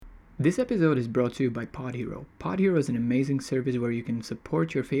This episode is brought to you by Pod Hero. Pod Hero is an amazing service where you can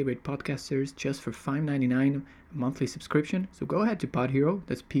support your favorite podcasters just for $5.99 a monthly subscription. So go ahead to Pod Hero,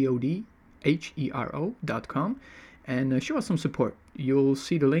 that's PodHero.com, and show us some support. You'll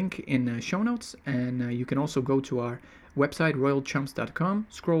see the link in show notes, and you can also go to our website, royalchumps.com,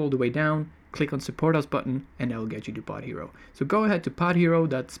 scroll all the way down, click on support us button, and that will get you to Pod Hero. So go ahead to Pod Hero,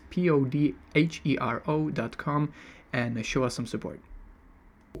 that's PodHero.com, and show us some support.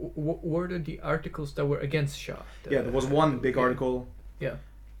 What are the articles that were against Shah? There was one big article. Yeah.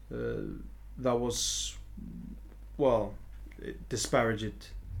 That was, it disparaged.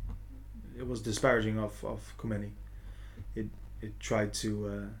 It was disparaging of Khomeini. It tried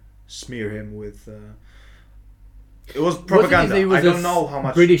to smear him with. It was propaganda. I don't know how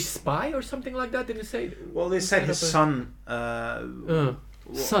much. British spy or something like that. Did you say? Well, they said his son.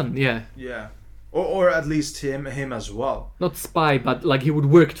 Son, yeah. Yeah. Or at least him as well. Not spy, but like he would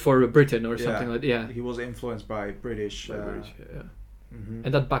worked for Britain or something like that. Yeah. He was influenced by British. And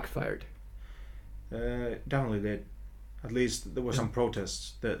that backfired. Definitely did. At least there were some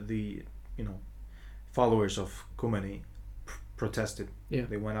protests. The followers of Khomeini protested. Yeah.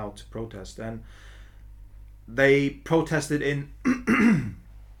 They went out to protest, and they protested in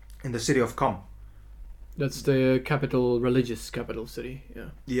in the city of Qom. That's the religious capital city. Yeah.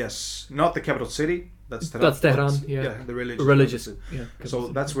 Yes, not the capital city. That's Tehran. That's Tehran. Yeah. The religious. Yeah. So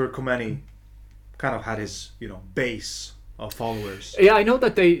that's where Khomeini kind of had his base of followers. Yeah, I know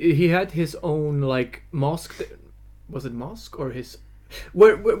that he had his own like mosque. Was it mosque or his?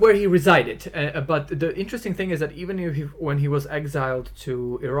 Where he resided. But the interesting thing is that even when he was exiled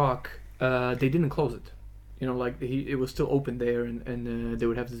to Iraq, they didn't close it. It was still open there, and they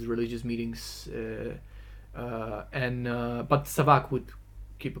would have these religious meetings. But Savak would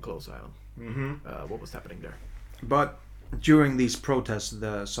keep a close eye on what was happening there. But during these protests,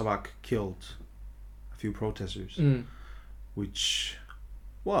 the Savak killed a few protesters, which,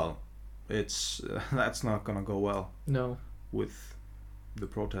 it's that's not gonna go well. No. With the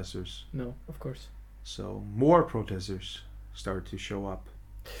protesters. No, of course. So more protesters started to show up.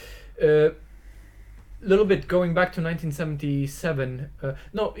 Little bit going back to 1977.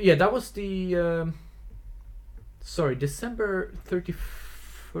 That was the. December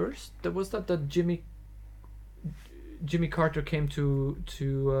 31st. That Jimmy Carter came to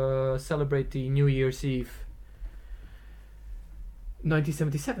celebrate the New Year's Eve.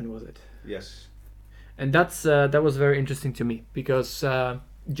 1977 was it? Yes. And that was very interesting to me because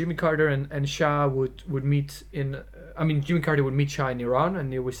Jimmy Carter and Shah would meet in. Jimmy Carter would meet Shah in Iran,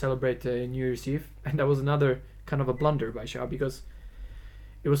 and they would celebrate New Year's Eve. And that was another kind of a blunder by Shah because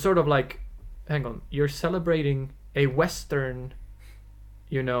it was sort of like, hang on, you're celebrating a Western,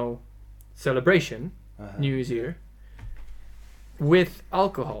 celebration, New Year's Eve, with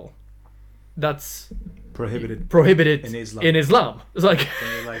alcohol. That's prohibited in Islam. It's like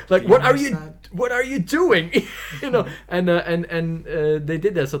what are you doing? And they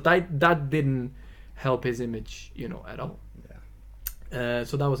did that. So that didn't help his image, at all. Yeah.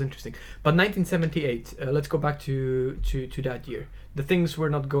 So that was interesting. But 1978. Let's go back to that year. The things were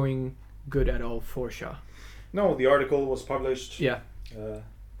not going good at all for Shah. No, the article was published. Yeah. That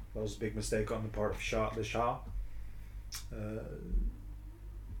was a big mistake on the part of the Shah.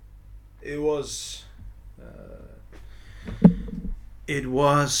 It was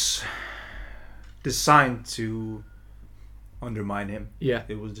designed to undermine him. Yeah.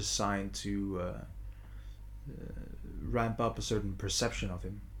 It was designed to ramp up a certain perception of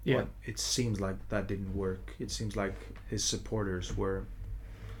him. Yeah. But it seems like that didn't work. It seems like his supporters were,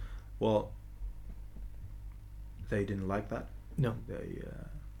 they didn't like that. No. They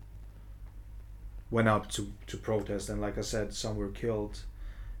went out to protest, and like I said, some were killed,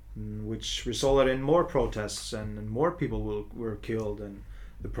 which resulted in more protests, and more people were killed, and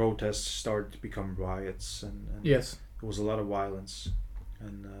the protests started to become riots, and yes, there was a lot of violence,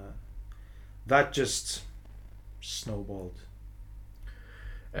 and that just snowballed.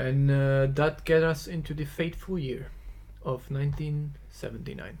 And that get us into the fateful year of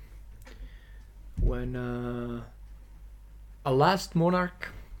 1979, when a last monarch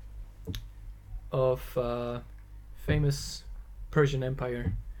of famous Persian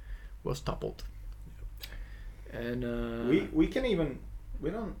Empire was toppled. And we don't.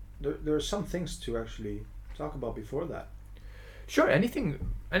 There are some things to actually talk about before that. Sure, anything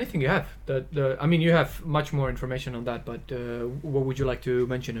you have. You have much more information on that, but what would you like to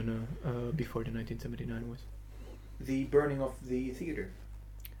mention before the 1979 was? The burning of the theater.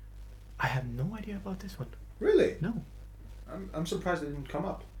 I have no idea about this one. Really? No. I'm surprised it didn't come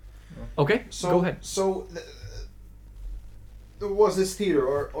up. Okay, go ahead. So there was this theater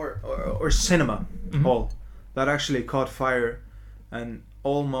or cinema hall that actually caught fire, and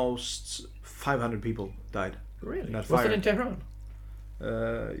almost 500 people died. Really? Was it in Tehran?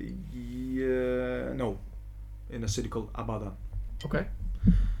 Yeah, no, in a city called Abadan. Okay.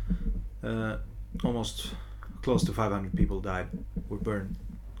 Almost close to 500 people died, were burned.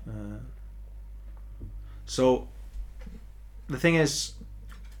 So the thing is,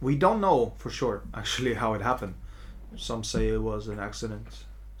 we don't know for sure actually how it happened. Some say it was an accident.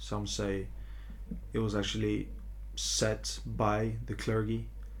 Some say it was actually set by the clergy.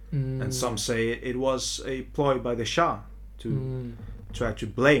 And some say it was a ploy by the Shah to try to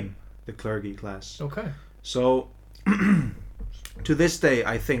blame the clergy class. Okay. So to this day,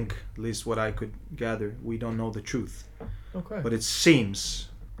 I think, at least what I could gather, we don't know the truth. Okay. But it seems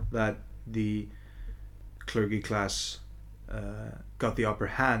that the clergy class got the upper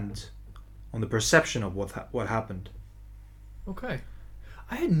hand on the perception of what happened. Okay.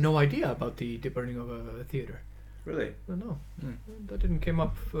 I had no idea about the burning of a theater. Really? No. That didn't come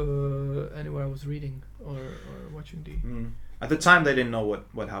up anywhere I was reading or watching the... At the time, they didn't know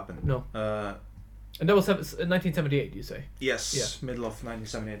what happened. No. And that was 1978, you say? Yes, yeah. Middle of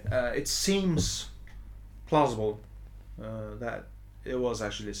 1978. It seems plausible that it was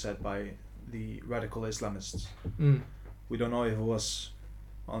actually set by the radical Islamists. We don't know if it was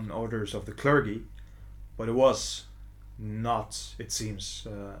on orders of the clergy, but it was not, it seems,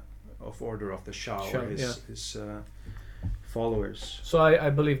 of order of the Shah or his followers. So I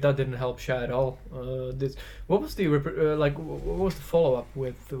believe that didn't help Shah at all. What was the what was the follow up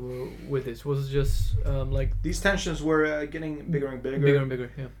with this? Was it just these tensions were getting bigger and bigger? Bigger and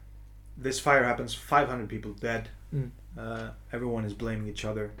bigger, yeah. This fire happens, 500 people dead. Everyone is blaming each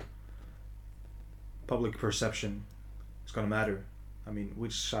other. Public perception is going to matter. I mean,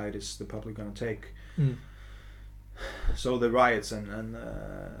 which side is the public going to take? So the riots and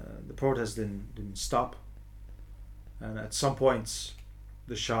the protests didn't stop. And at some points,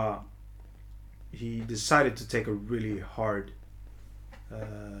 the Shah, he decided to take a really hard,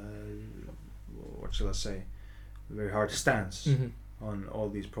 what shall I say, a very hard stance on all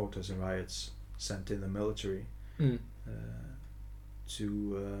these protests and riots, sent in the military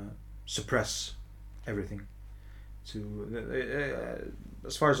to suppress everything.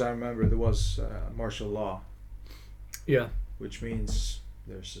 As far as I remember, there was martial law. Yeah. Which means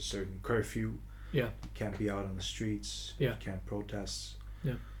there's a certain curfew. Yeah. You can't be out on the streets. Yeah. You can't protest.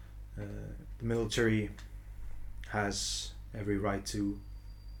 Yeah. The military has every right to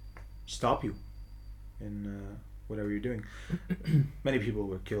stop you in whatever you're doing. Many people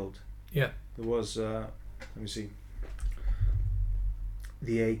were killed. Yeah. There was, let me see,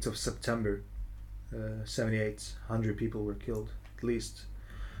 the 8th of September, 78, 100 people were killed, at least.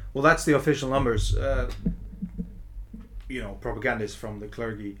 Well, that's the official numbers. Propagandists from the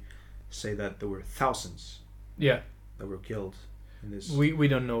clergy say that there were thousands that were killed in this. We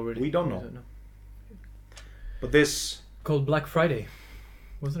don't know really. We don't know. But this... Called Black Friday,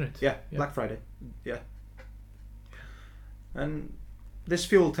 wasn't it? Yeah, Black Friday. Yeah. And this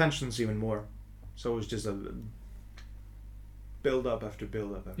fueled tensions even more. So it was just a build-up after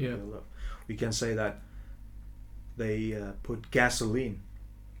build-up after build-up. We can say that they put gasoline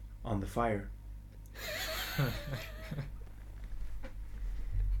on the fire.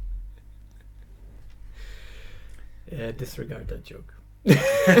 Disregard that joke. And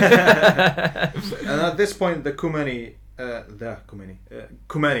at this point, the Khomeini, the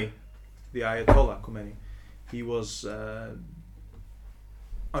Ayatollah Khomeini, he was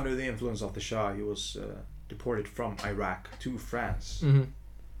under the influence of the Shah. He was deported from Iraq to France,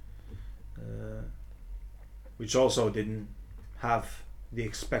 which also didn't have the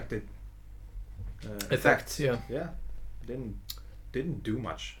expected effects. Yeah, didn't do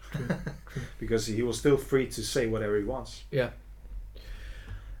much. True. Because he was still free to say whatever he wants. Yeah.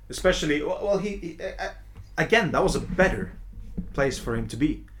 Especially, he again, that was a better place for him to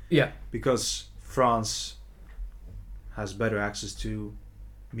be. Yeah. Because France has better access to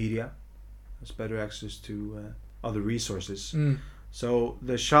media, has better access to other resources. So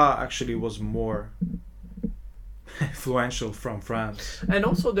the Shah actually was more influential from France. And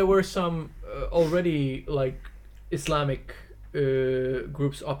also there were some already Islamic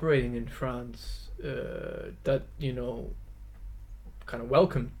groups operating in France that kind of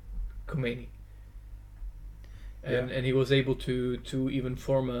welcomed Khomeini, and he was able to even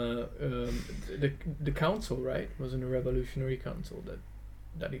form the council, right? It was in a revolutionary council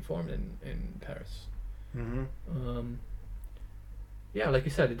that he formed in Paris. Like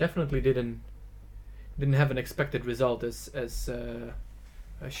you said, it definitely didn't have an expected result as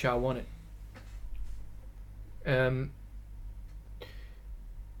Shah wanted.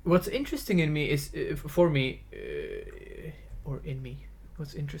 what's interesting in me is for me or in me.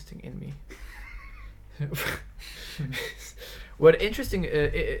 What's interesting in me? What interests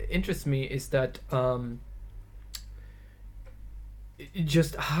me is that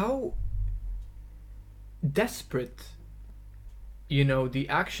just how desperate, the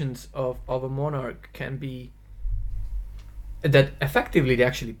actions of a monarch can be, that effectively they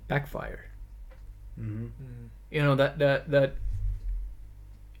actually backfire. That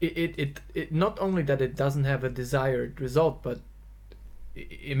it not only that it doesn't have a desired result, but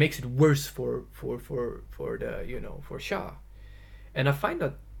it makes it worse for the for Shah. And I find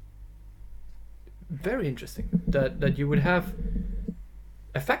that very interesting, that you would have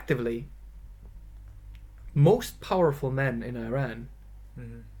effectively most powerful men in Iran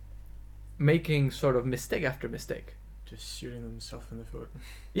making sort of mistake after mistake, just shooting themselves in the foot.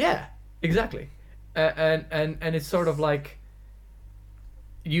 Yeah, exactly. And it's sort of like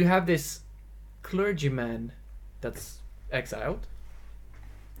you have this clergyman that's exiled,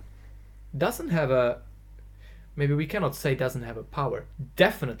 doesn't have maybe we cannot say doesn't have a power,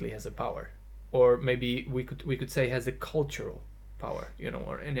 definitely has a power, or maybe we could say has a cultural power,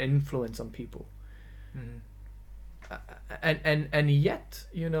 or an influence on people. And yet,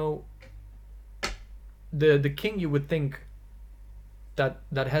 the king, you would think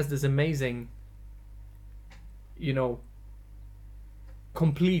that has this amazing,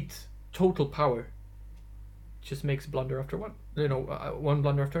 complete total power, just makes blunder after one, one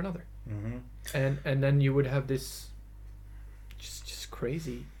blunder after another. And then you would have this just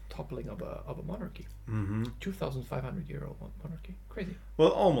crazy toppling of a monarchy. 2,500-year-old monarchy. Crazy.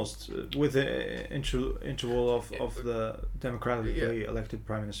 Well, almost with the interval of the democratically elected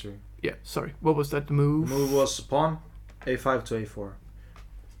prime minister. Yeah, sorry. What was that move? The move was pawn a5 to a4.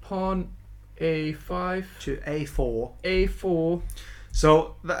 Pawn a5 to a4. a4.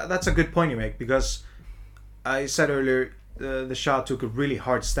 So that's a good point you make, because I said earlier the Shah took a really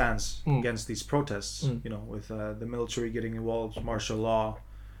hard stance against these protests, with the military getting involved, martial law,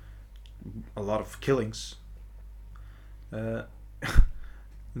 a lot of killings.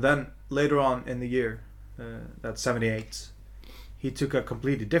 Then later on in the year, that's 78, he took a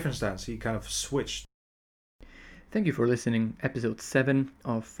completely different stance. He kind of switched. Thank you for listening. Episode 7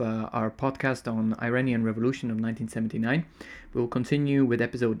 of our podcast on Iranian Revolution of 1979. We'll continue with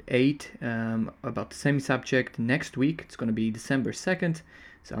episode 8 about the same subject next week. It's going to be December 2nd.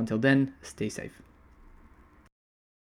 So until then, stay safe.